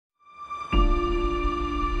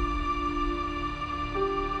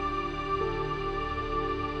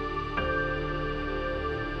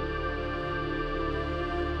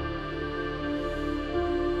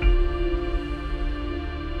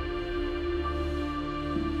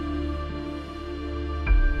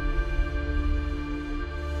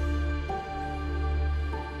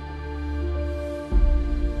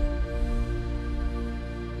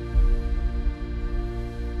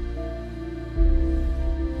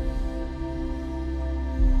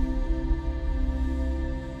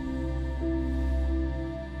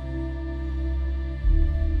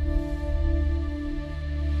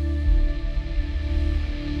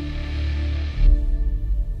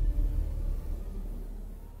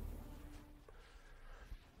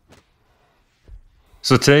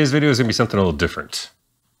So today's video is going to be something a little different.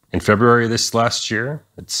 In February this last year,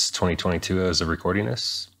 it's 2022 as of recording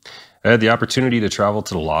this, I had the opportunity to travel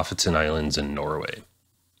to the Lofoten Islands in Norway.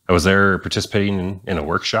 I was there participating in a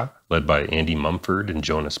workshop led by Andy Mumford and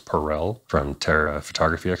Jonas Perrell from Terra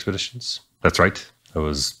photography expeditions. That's right, I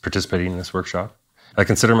was participating in this workshop. I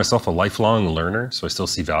consider myself a lifelong learner, so I still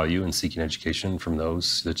see value in seeking education from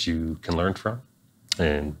those that you can learn from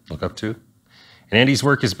and look up to. And Andy's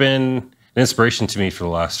work has been an inspiration to me for the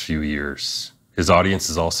last few years. His audience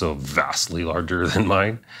is also vastly larger than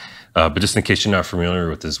mine. But just in case you're not familiar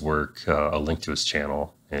with his work, I'll link to his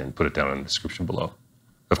channel and put it down in the description below.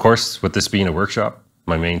 Of course, with this being a workshop,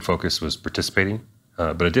 my main focus was participating,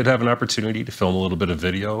 but I did have an opportunity to film a little bit of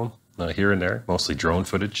video here and there, mostly drone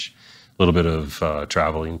footage, a little bit of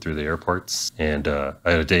traveling through the airports, and I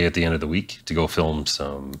had a day at the end of the week to go film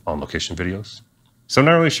some on-location videos. So I'm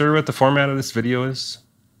not really sure what the format of this video is.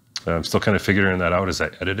 I'm still kind of figuring that out as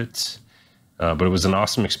I edit it. But it was an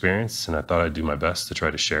awesome experience, and I thought I'd do my best to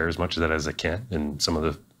try to share as much of that as I can in some of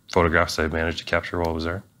the photographs I managed to capture while I was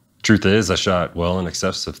there. Truth is, I shot well in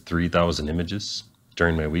excess of 3,000 images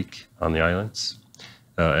during my week on the islands,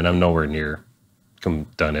 and I'm nowhere near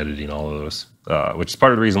done editing all of those, which is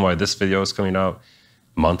part of the reason why this video is coming out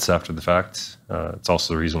months after the fact. It's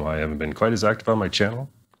also the reason why I haven't been quite as active on my channel,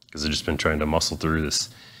 because I've just been trying to muscle through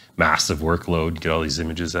this massive workload, get all these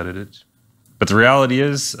images edited. But the reality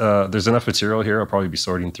is, there's enough material here. I'll probably be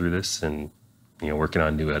sorting through this and working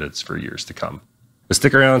on new edits for years to come. But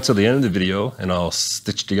stick around until the end of the video, and I'll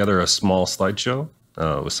stitch together a small slideshow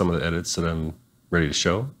with some of the edits that I'm ready to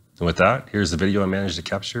show. And with that, here's the video I managed to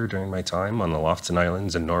capture during my time on the Lofoten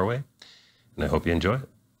Islands in Norway, and I hope you enjoy it.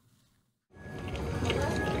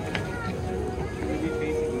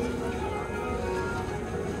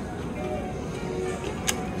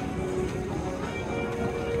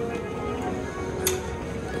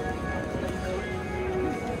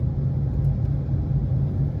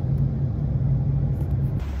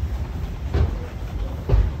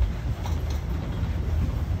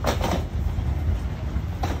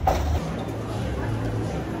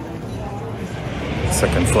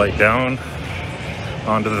 Second flight down,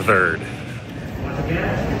 onto the third. Serve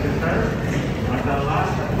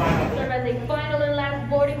as a final and last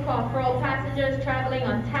boarding call for all passengers traveling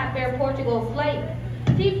on TAP Air Portugal flight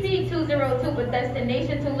TC202 with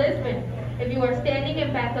destination to Lisbon. If you are standing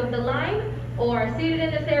in back of the line or seated in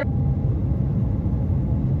this area,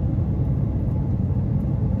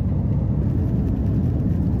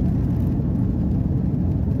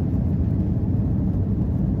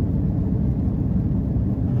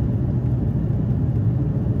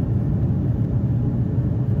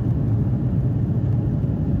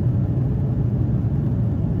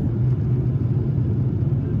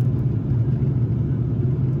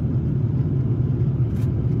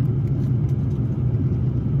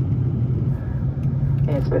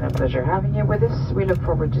 it's been a pleasure having you with us. We look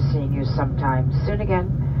forward to seeing you sometime soon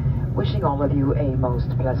again. Wishing all of you a most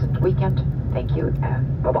pleasant weekend. Thank you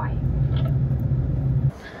and bye-bye.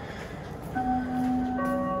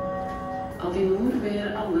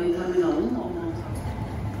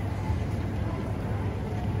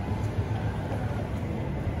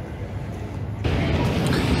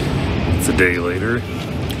 It's a day later.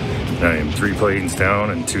 I am 3 planes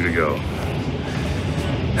down and 2 to go.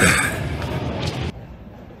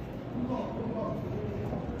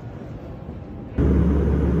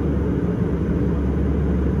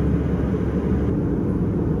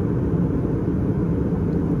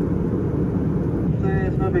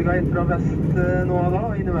 Bygga inn fra vest nå da,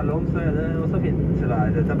 og innimellom så det også fint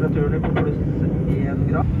vær. Temperaturen på +1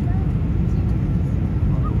 grad.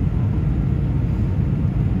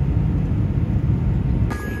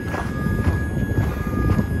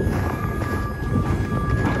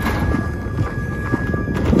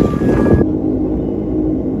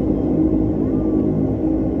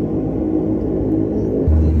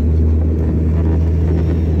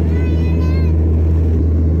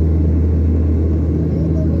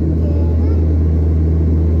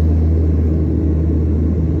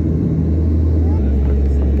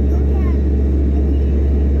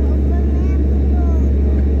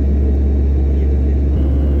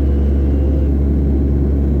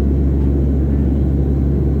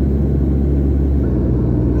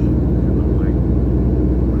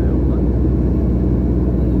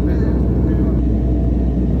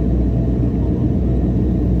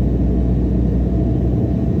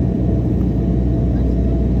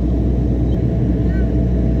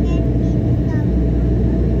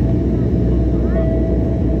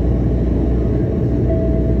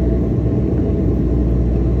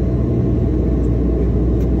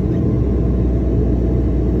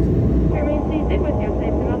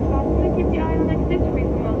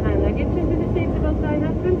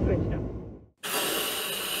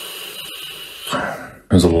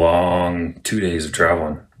 long 2 days of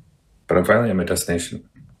traveling, but I'm finally at my destination.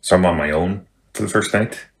 So I'm on my own for the first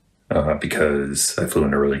night because I flew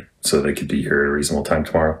in early so they could be here at a reasonable time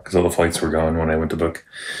tomorrow because all the flights were gone when I went to book.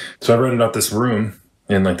 So I rented out this room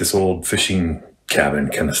in like this old fishing cabin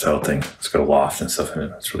kind of style thing. It's got a loft and stuff in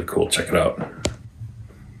it. It's really cool. Check it out.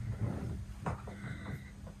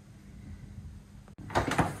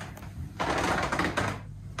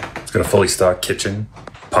 It's got a fully stocked kitchen,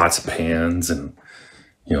 pots and pans, and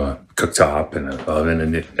a cooktop and an oven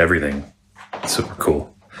and everything. Super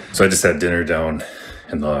cool. So I just had dinner down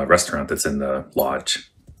in the restaurant that's in the lodge.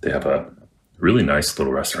 They have a really nice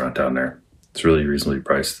little restaurant down there. It's really reasonably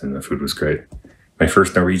priced and the food was great. My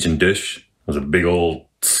first Norwegian dish was a big old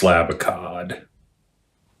slab of cod.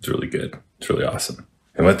 It's really good. It's really awesome.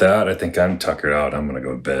 And with that, I think I'm tuckered out. I'm gonna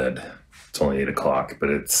go to bed. It's only 8 o'clock, but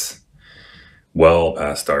it's well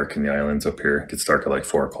past dark in the islands up here. It gets dark at like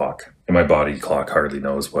 4 o'clock. And my body clock hardly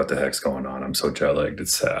knows what the heck's going on. I'm so jet lagged,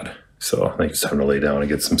 it's sad. So I think it's time to lay down and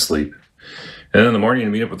get some sleep. And then in the morning,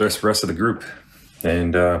 meet up with the rest of the group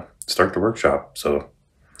and start the workshop. So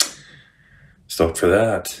stoked for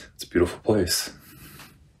that. It's a beautiful place.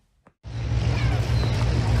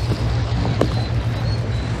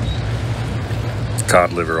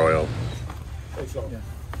 Cod liver oil. Yeah.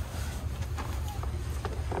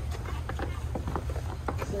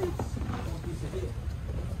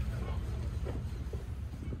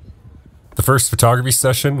 The first photography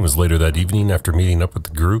session was later that evening after meeting up with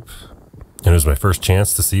the group, and it was my first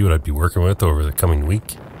chance to see what I'd be working with over the coming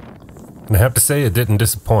week. And I have to say it didn't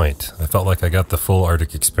disappoint. I felt like I got the full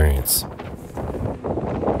Arctic experience.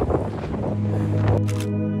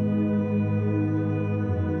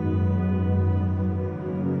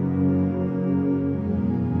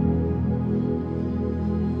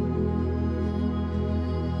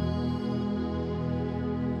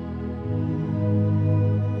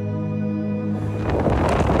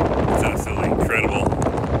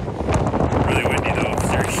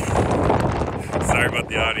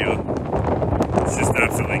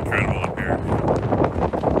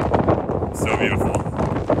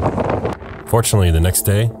 Fortunately, the next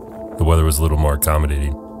day, the weather was a little more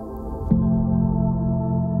accommodating.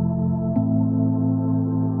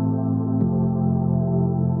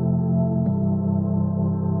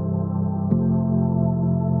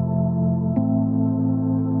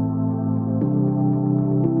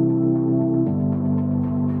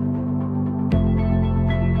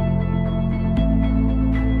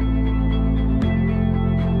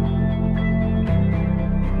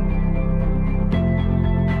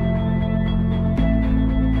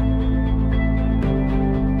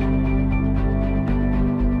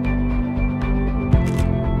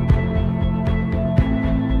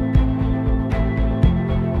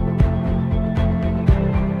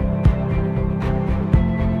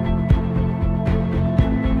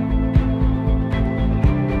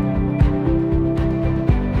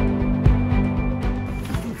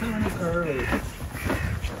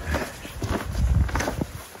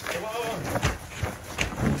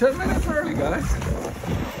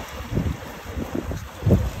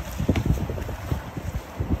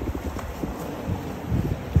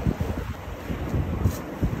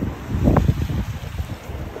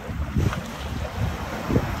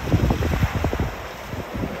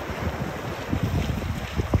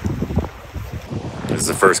 This is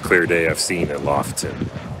the first clear day I've seen in Lofoten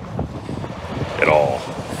at all.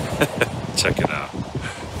 Check it out.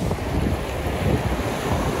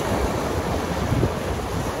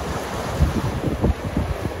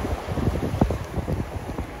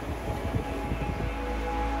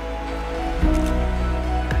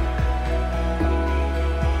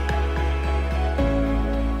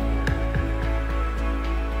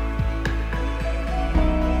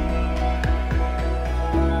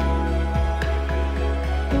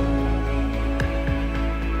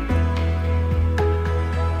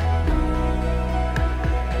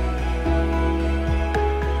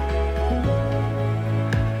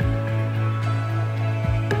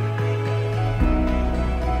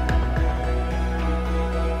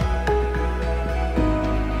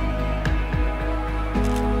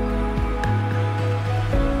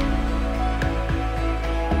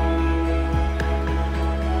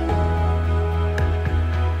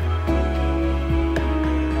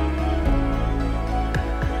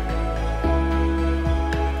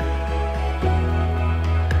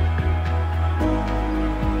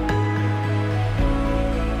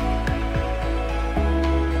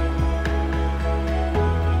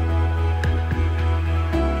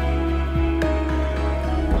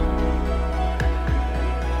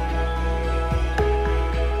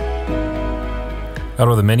 Out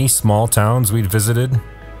of the many small towns we'd visited,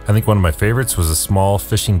 I think one of my favorites was a small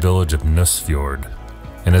fishing village of Nusfjord.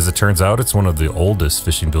 And as it turns out, it's one of the oldest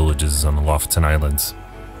fishing villages on the Lofoten Islands.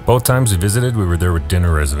 Both times we visited, we were there with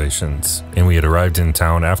dinner reservations, and we had arrived in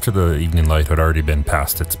town after the evening light had already been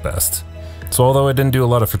past its best. So although I didn't do a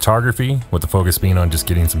lot of photography, with the focus being on just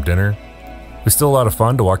getting some dinner, it was still a lot of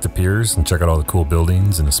fun to walk the piers and check out all the cool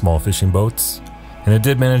buildings and the small fishing boats, and I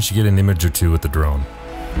did manage to get an image or two with the drone.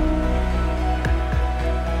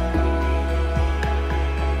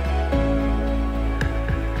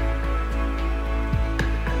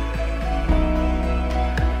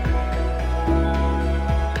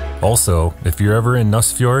 Also, if you're ever in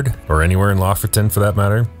Nusfjord, or anywhere in Lofoten for that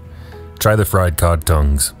matter, try the fried cod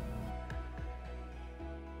tongues.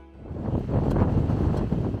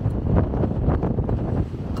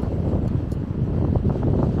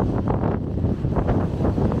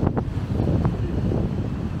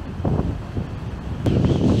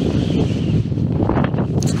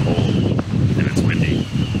 It's cold, and it's windy.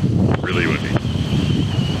 Really windy.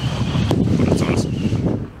 But it's awesome.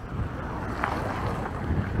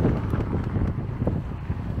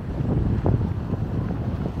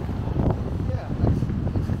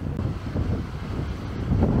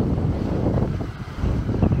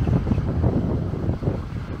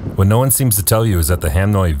 What no one seems to tell you is that the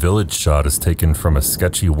Hanoi village shot is taken from a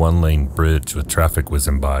sketchy one-lane bridge with traffic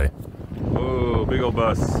whizzing by. Whoa, big old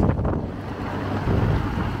bus.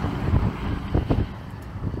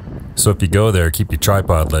 So if you go there, keep your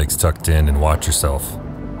tripod legs tucked in and watch yourself.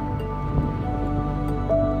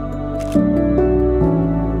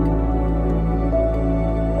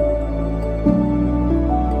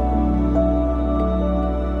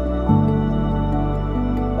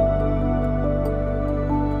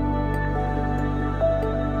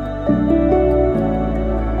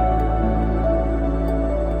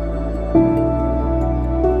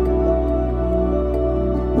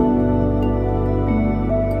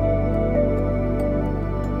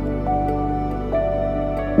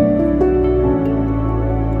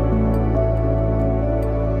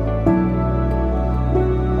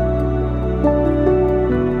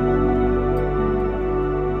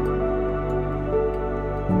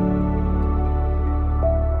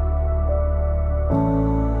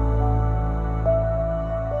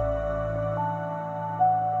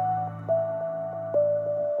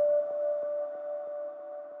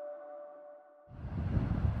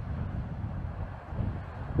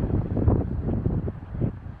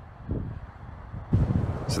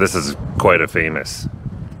 So this is quite a famous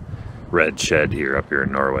red shed up here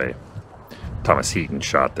in Norway. Thomas Heaton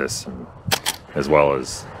shot this, as well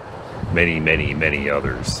as many, many, many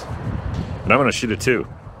others. And I'm gonna shoot it too.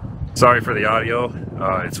 Sorry for the audio,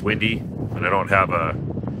 it's windy, and I don't have a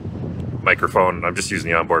microphone. I'm just using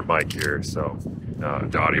the onboard mic here, so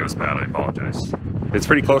the audio is bad, I apologize. It's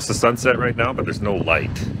pretty close to sunset right now, but there's no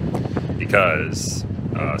light because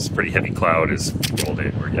some pretty heavy cloud is rolled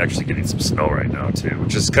in. We're actually getting some snow right now too,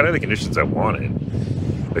 which is kind of the conditions I wanted.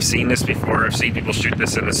 I've seen this before. I've seen people shoot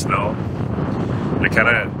this in the snow. And I kind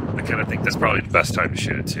of think that's probably the best time to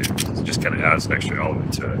shoot it too. It just kind of adds an extra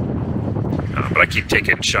element to it. But I keep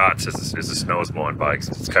taking shots as the snow is blowing by because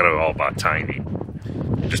it's kind of all about timing.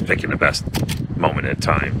 Just picking the best moment in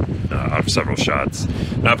time out of several shots.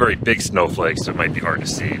 Not very big snowflakes, so it might be hard to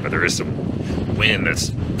see, but there is some wind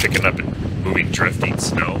that's picking up and moving, drifting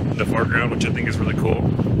snow in the foreground, which I think is really cool.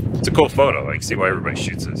 It's a cool photo. I can see why everybody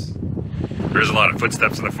shoots this. There's a lot of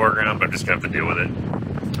footsteps in the foreground, but I'm just gonna have to deal with it.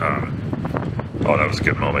 Oh, that was a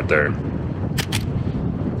good moment there.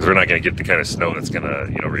 Because we're not gonna get the kind of snow that's gonna,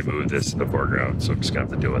 remove this in the foreground, so I'm just gonna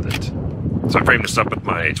have to deal with it. So I framed this up with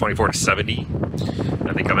my 24-70.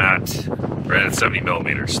 I think I'm right at 70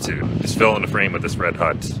 millimeters too. Just filling the frame with this red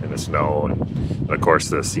hut and the snow, and of course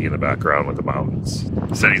the sea in the background with the mountains.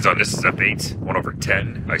 The settings on this is f8,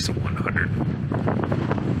 1/10, ISO 100.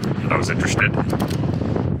 And I was interested.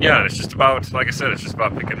 Yeah, and it's just about, like I said, it's just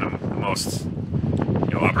about picking the most,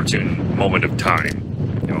 opportune moment of time.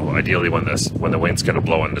 Ideally when the wind's kind of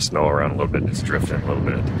blowing the snow around a little bit, it's drifting a little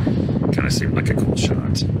bit. Kind of seemed like a cool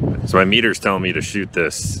shot. So my meter's telling me to shoot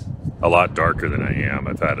this a lot darker than I am.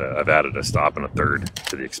 I've added a stop and a third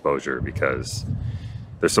to the exposure because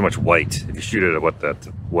there's so much white. If you shoot it at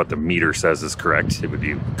what the meter says is correct, it would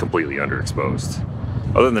be completely underexposed.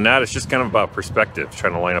 Other than that, it's just kind of about perspective,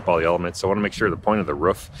 trying to line up all the elements. So I want to make sure the point of the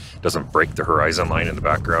roof doesn't break the horizon line in the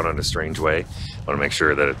background in a strange way. I want to make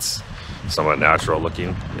sure that it's somewhat natural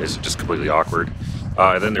looking. It's just completely awkward.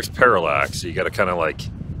 And then there's parallax. So you got to kind of like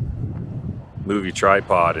move your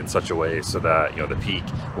tripod in such a way so that, the peak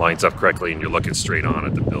lines up correctly and you're looking straight on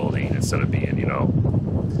at the building instead of being,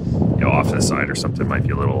 off to the side or something. Might be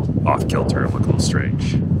a little off kilter and look a little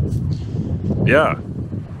strange. yeah, I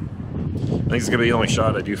think it's gonna be the only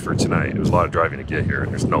shot I do for tonight. It was a lot of driving to get here, and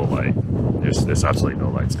there's no light. There's absolutely no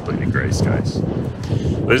light. It's completely gray skies.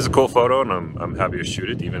 But this is a cool photo, and I'm happy to shoot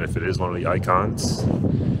it, even if it is one of the icons.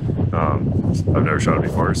 I've never shot it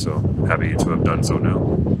before, so I'm happy to have done so now.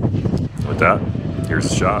 With that, here's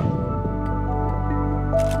the shot.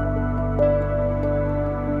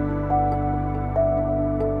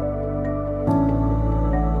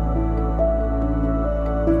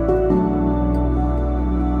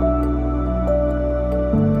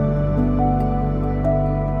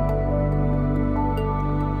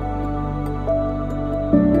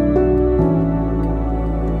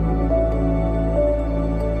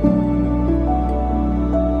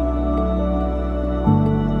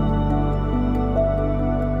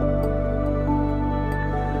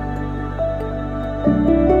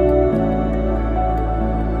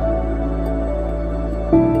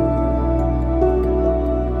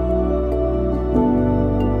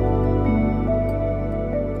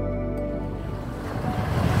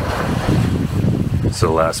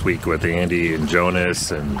 So last week with Andy and Jonas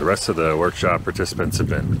and the rest of the workshop participants it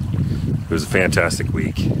was a fantastic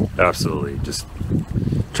week. Absolutely, just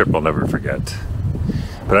trip I'll never forget.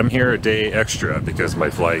 But I'm here a day extra because my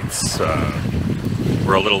flights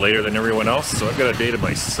were a little later than everyone else, so I've got a day to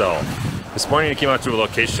myself. This morning I came out to a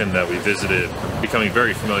location that we visited, becoming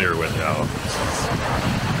very familiar with now.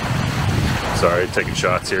 Sorry, taking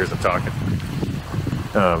shots here as I'm talking.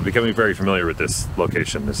 Becoming very familiar with this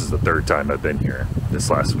location. This is the third time I've been here this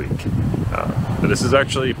last week. But this is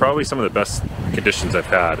actually probably some of the best conditions I've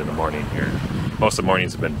had in the morning here. Most of the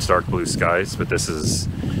mornings have been stark blue skies, but there's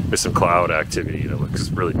some cloud activity that looks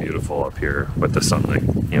really beautiful up here with the sunlight,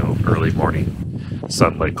 you know, early morning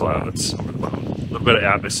sunlight clouds over the mountain. A little bit of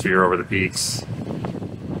atmosphere over the peaks.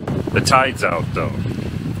 The tide's out though.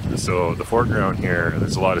 So the foreground here,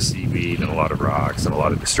 there's a lot of seaweed and a lot of rocks and a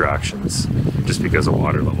lot of distractions just because the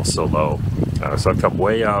water level's so low. So I've come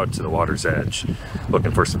way out to the water's edge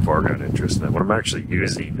looking for some foreground interest. And what I'm actually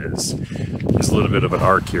using is a little bit of an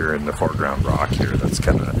arc here in the foreground rock here that's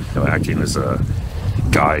kind of, you know, acting as a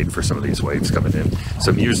guide for some of these waves coming in.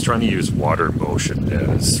 So I'm trying to use water motion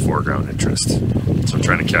as foreground interest. So I'm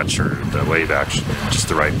trying to capture the wave action in just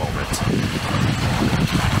the right moment.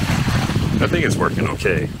 I think it's working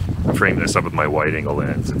okay. I'm framing this up with my wide angle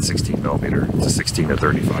lens at 16mm. It's a 16 to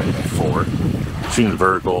 35 f4. Shooting the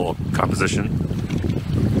vertical composition.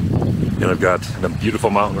 And I've got the beautiful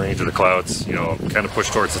mountain range of the clouds, you know, kind of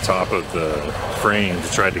pushed towards the top of the frame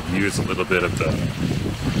to try to use a little bit of the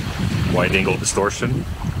wide angle distortion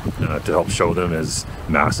to help show them as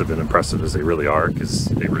massive and impressive as they really are, because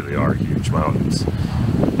they really are huge mountains.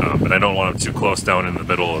 But I don't want them too close down in the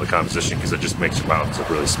middle of the composition because it just makes your mountains look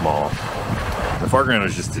really small. The foreground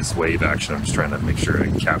is just this wave action. I'm just trying to make sure I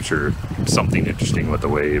can capture something interesting with the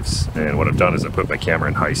waves. And what I've done is I put my camera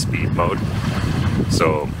in high speed mode.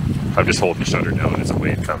 So I'm just holding the shutter down as a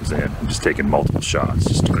wave comes in. I'm just taking multiple shots.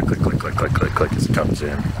 Just click, click, click, click, click, click, click as it comes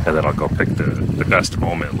in. And then I'll go pick the best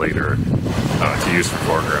moment later to use for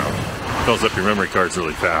foreground. It fills up your memory cards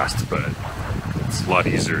really fast, but it's a lot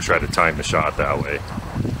easier to try to time the shot that way.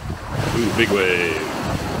 Ooh, big wave.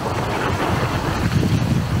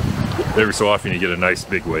 Every so often you get a nice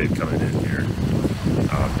big wave coming in here.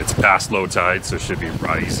 It's past low tide, so it should be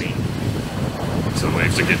rising. So the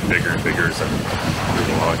waves are getting bigger and bigger as I'm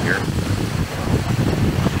moving along here.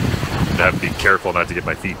 I have to be careful not to get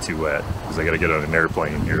my feet too wet because I got to get on an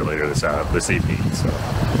airplane here later this evening.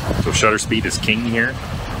 So shutter speed is king here.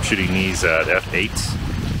 I'm shooting these at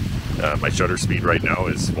f8. My shutter speed right now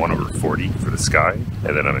is 1/40 for the sky,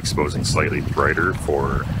 and then I'm exposing slightly brighter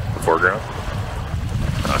for the foreground.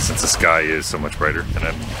 Since the sky is so much brighter, and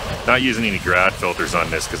I'm not using any grad filters on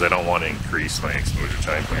this because I don't want to increase my exposure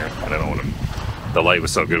time here, and I don't want to. The light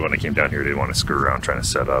was so good when I came down here, I didn't want to screw around trying to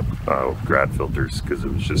set up grad filters because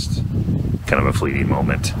it was just kind of a fleeting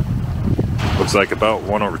moment. Looks like about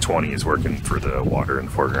 1/20 is working for the water in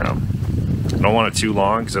the foreground. I don't want it too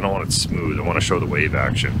long because I don't want it smooth. I want to show the wave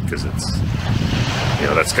action because it's, you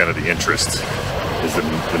know, that's kind of the interest. Is the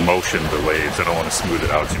motion of the waves. I don't want to smooth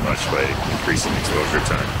it out too much by increasing exposure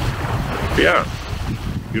time. But yeah,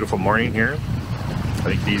 beautiful morning here.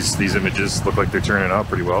 I think these images look like they're turning out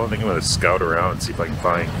pretty well. I think I'm going to scout around and see if I can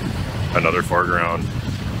find another foreground,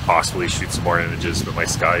 possibly shoot some more images, but my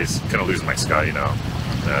sky's kind of losing my sky now.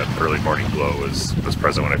 That early morning glow was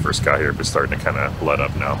present when I first got here, but starting to kind of let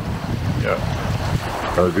up now. Yeah,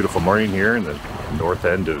 another beautiful morning here in the north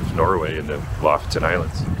end of Norway in the Lofoten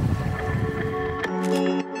Islands.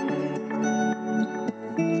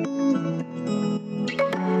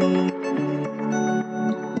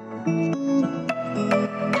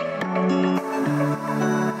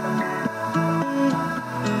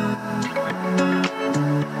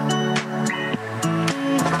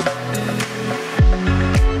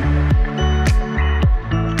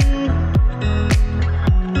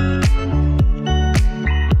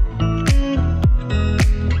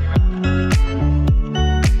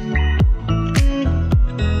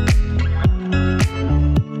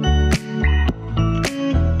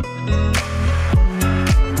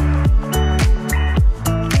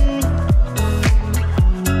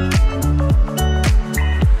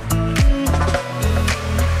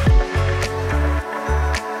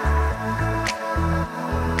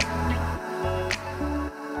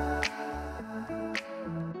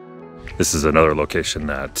 This is another location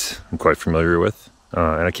that I'm quite familiar with.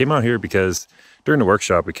 And I came out here because during the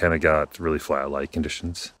workshop, we kind of got really flat light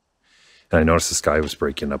conditions. And I noticed the sky was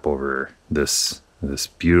breaking up over this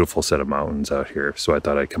beautiful set of mountains out here. So I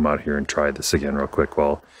thought I'd come out here and try this again real quick.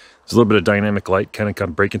 Well, there's a little bit of dynamic light kind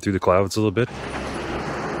of breaking through the clouds a little bit.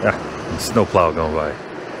 Yeah, snowplow going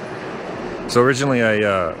by. So originally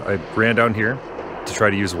I ran down here to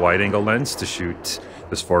try to use a wide angle lens to shoot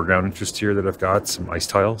this foreground interest here that I've got, some ice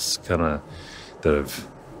tiles kind of that have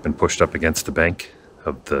been pushed up against the bank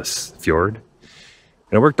of this fjord.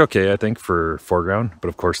 And it worked okay, I think, for foreground, but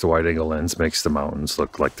of course the wide angle lens makes the mountains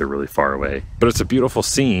look like they're really far away. But it's a beautiful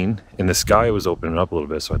scene, and the sky was opening up a little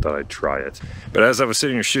bit, so I thought I'd try it. But as I was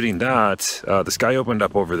sitting here shooting that, the sky opened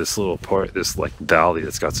up over this little part, this like valley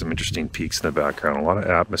that's got some interesting peaks in the background, a lot of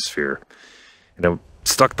atmosphere. And I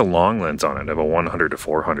stuck the long lens on it. I have a 100 to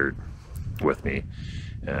 400 with me.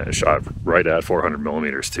 And I shot right at 400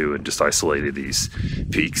 millimeters too, and just isolated these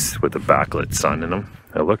peaks with the backlit sun in them.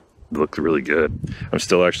 It looked really good. I'm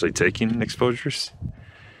still actually taking exposures,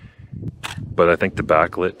 but I think the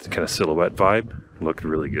backlit kind of silhouette vibe looked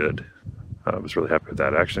really good. I was really happy with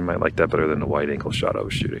that. I actually might like that better than the wide angle shot I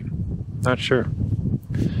was shooting. Not sure.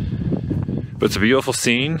 But it's a beautiful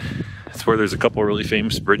scene. It's where there's a couple of really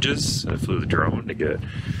famous bridges. I flew the drone to get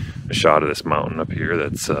a shot of this mountain up here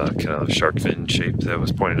that's kind of a shark fin shape that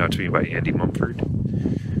was pointed out to me by Andy Mumford.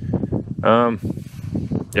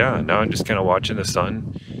 Yeah, now I'm just kind of watching the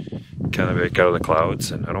sun kind of break out of the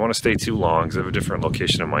clouds, and I don't want to stay too long because I have a different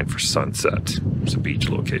location in mind for sunset. It's a beach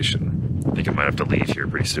location. I think I might have to leave here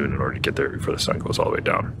pretty soon in order to get there before the sun goes all the way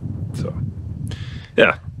down. So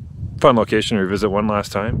yeah, fun location to revisit one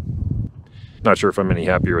last time. Not sure if I'm any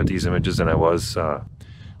happier with these images than I was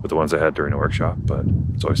with the ones I had during the workshop, but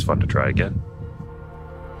it's always fun to try again.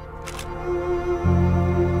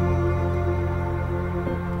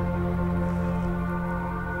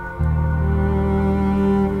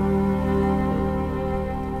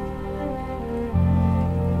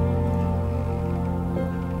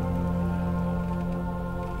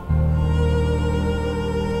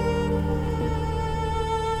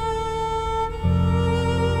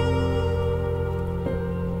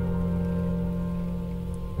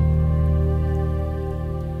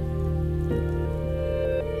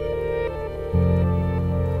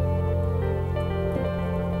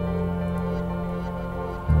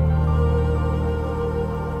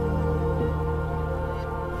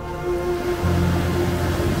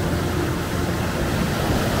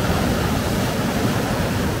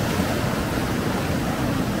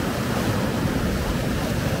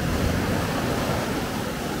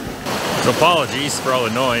 So apologies for all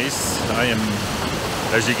the noise. I am,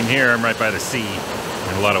 as you can hear, I'm right by the sea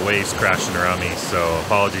and a lot of waves crashing around me, so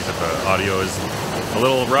apologies if the audio is a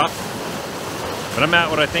little rough. But I'm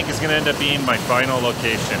at what I think is going to end up being my final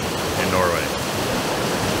location in Norway.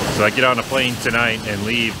 So I get on a plane tonight and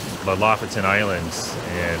leave the Lofoten Islands,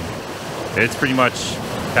 and it's pretty much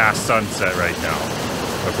past sunset right now,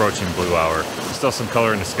 approaching blue hour. There's still some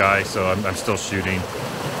color in the sky, so I'm still shooting.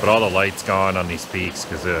 But all the light's gone on these peaks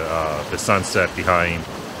because the sunset behind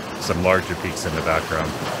some larger peaks in the background.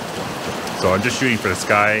 So I'm just shooting for the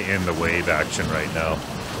sky and the wave action right now.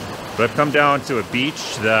 But I've come down to a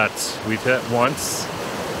beach that we've hit once.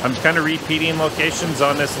 I'm kind of repeating locations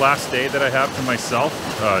on this last day that I have to myself,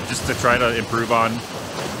 just to try to improve on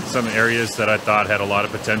some areas that I thought had a lot of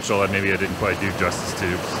potential and maybe I didn't quite do justice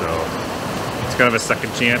to. So it's kind of a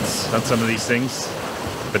second chance on some of these things.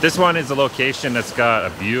 But this one is a location that's got a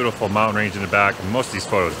beautiful mountain range in the back, and most of these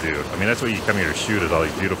photos do. I mean, that's what you come here to shoot, is all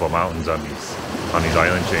these beautiful mountains on these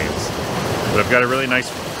island chains. But I've got a really nice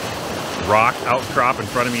rock outcrop in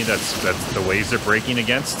front of me that's the waves are breaking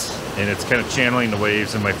against, and it's kind of channeling the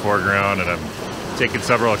waves in my foreground, and I'm taking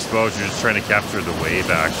several exposures trying to capture the wave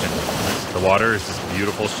action. The water is this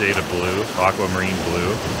beautiful shade of blue, aquamarine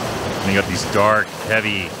blue, and you got these dark,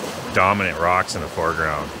 heavy, dominant rocks in the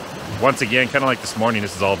foreground. Once again, kind of like this morning,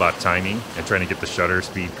 this is all about timing and trying to get the shutter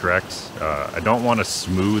speed correct. I don't want to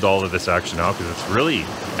smooth all of this action out because it's really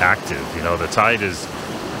active. You know, the tide is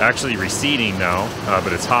actually receding now,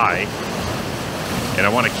 but it's high. And I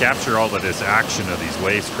want to capture all of this action of these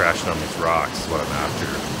waves crashing on these rocks is what I'm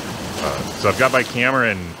after. So I've got my camera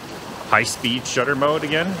in high-speed shutter mode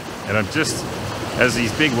again, and I'm just, as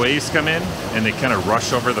these big waves come in and they kind of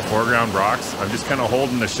rush over the foreground rocks, I'm just kind of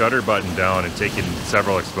holding the shutter button down and taking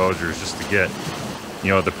several exposures just to get, you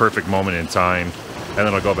know, the perfect moment in time. And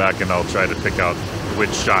then I'll go back and I'll try to pick out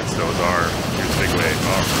which shots those are. Here's the big wave.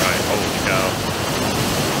 All right, holy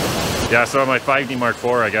cow. Yeah, so on my 5D Mark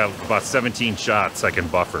IV, I got about 17 shots I can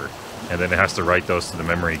buffer. And then it has to write those to the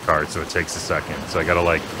memory card, so it takes a second. So I gotta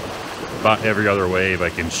like about every other wave I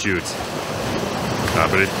can shoot.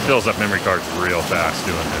 But it fills up memory cards real fast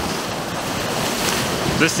doing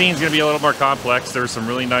this. This scene's gonna be a little more complex. There was some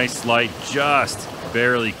really nice light just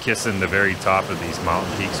barely kissing the very top of these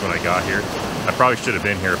mountain peaks when I got here. I probably should have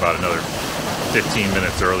been here about another 15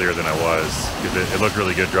 minutes earlier than I was, because it looked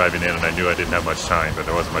really good driving in, and I knew I didn't have much time, but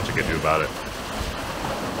there wasn't much I could do about it.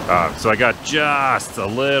 So I got just a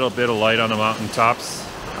little bit of light on the mountain tops.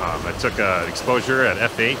 I took an exposure at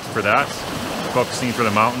f8 for that, focusing for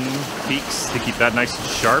the mountain peaks to keep that nice and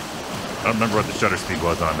sharp. I don't remember what the shutter speed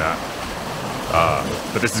was on that.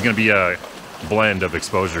 But this is going to be a blend of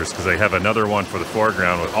exposures, because I have another one for the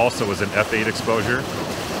foreground, which also was an f8 exposure.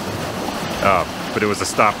 But it was a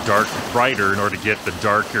stop dark brighter in order to get the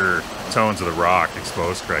darker tones of the rock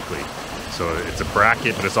exposed correctly. So it's a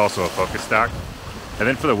bracket, but it's also a focus stack. And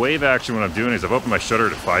then for the wave action, what I'm doing is I've opened my shutter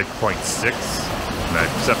to 5.6, and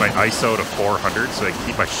I've set my ISO to 400 so I can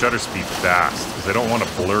keep my shutter speed fast, because I don't want to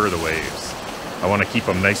blur the waves. I want to keep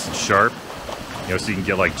them nice and sharp, you know, so you can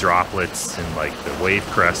get like droplets and like the wave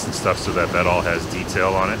crest and stuff, so that that all has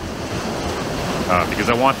detail on it. Because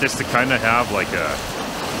I want this to kind of have like a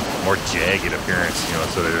more jagged appearance, you know,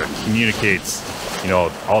 so that it communicates, you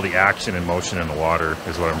know, all the action and motion in the water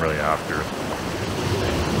is what I'm really after.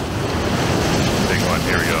 Big one,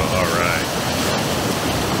 here we go, all right.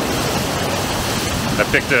 I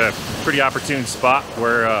picked a pretty opportune spot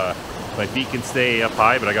where my feet can stay up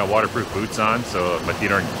high, but I got waterproof boots on, so my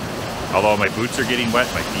feet aren't, although my boots are getting wet,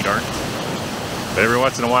 my feet aren't. But every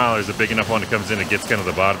once in a while, there's a big enough one that comes in, it gets kind of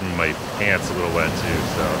the bottom of my pants a little wet too,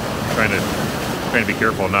 so I'm trying to be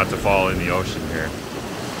careful not to fall in the ocean here,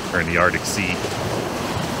 or in the Arctic Sea.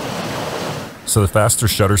 So the faster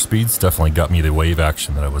shutter speeds definitely got me the wave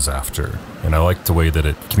action that I was after, and I liked the way that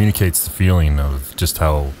it communicates the feeling of just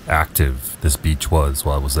how active this beach was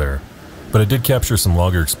while I was there. But I did capture some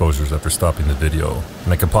longer exposures after stopping the video,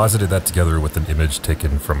 and I composited that together with an image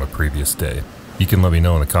taken from a previous day. You can let me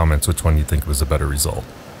know in the comments which one you think was a better result.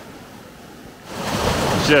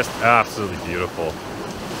 Just absolutely beautiful.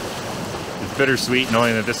 It's bittersweet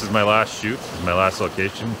knowing that this is my last shoot, this is my last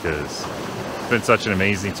location, because it's been such an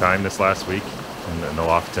amazing time this last week in the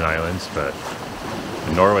Lofoten Islands, but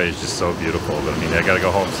Norway is just so beautiful. But I mean, I gotta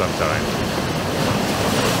go home sometime.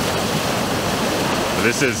 But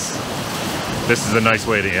this is a nice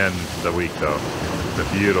way to end the week, though. It's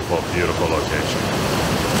a beautiful, beautiful location.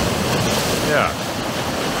 Yeah.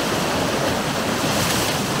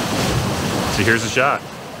 So here's a shot.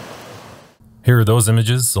 Here are those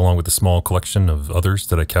images, along with a small collection of others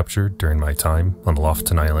that I captured during my time on the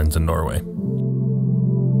Lofoten Islands in Norway.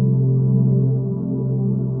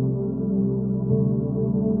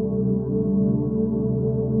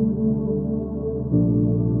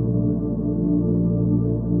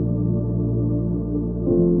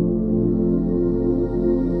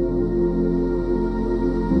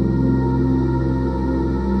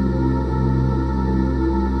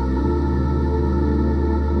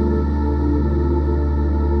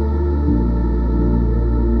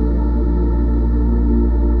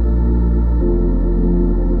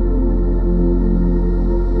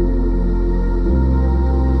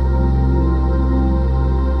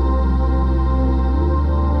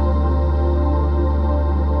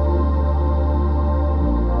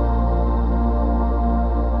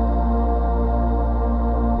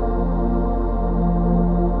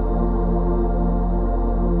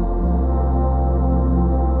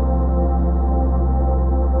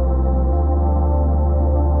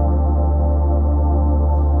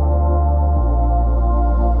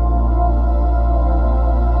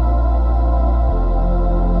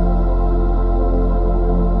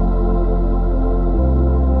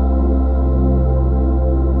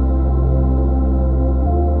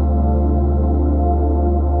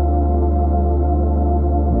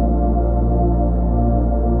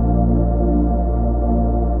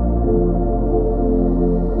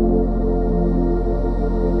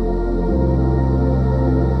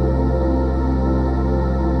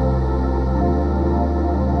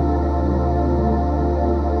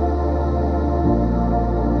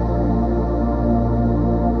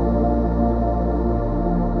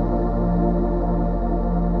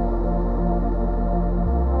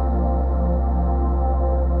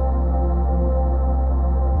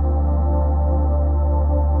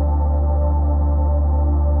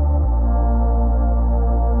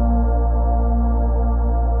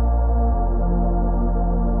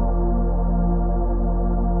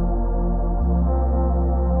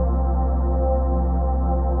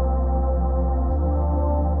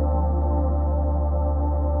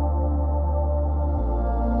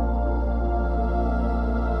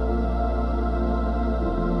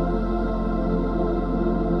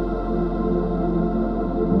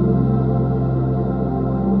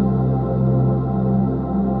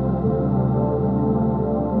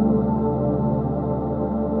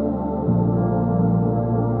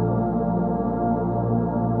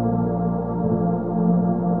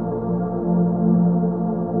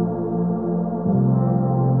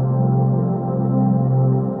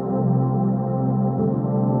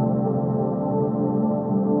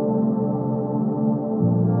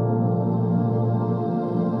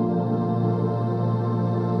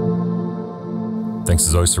 Thanks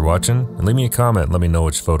as always for watching, and leave me a comment and let me know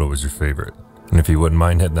which photo was your favorite. And if you wouldn't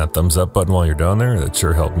mind hitting that thumbs up button while you're down there, that'd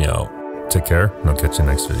sure help me out. Take care, and I'll catch you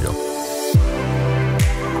next video.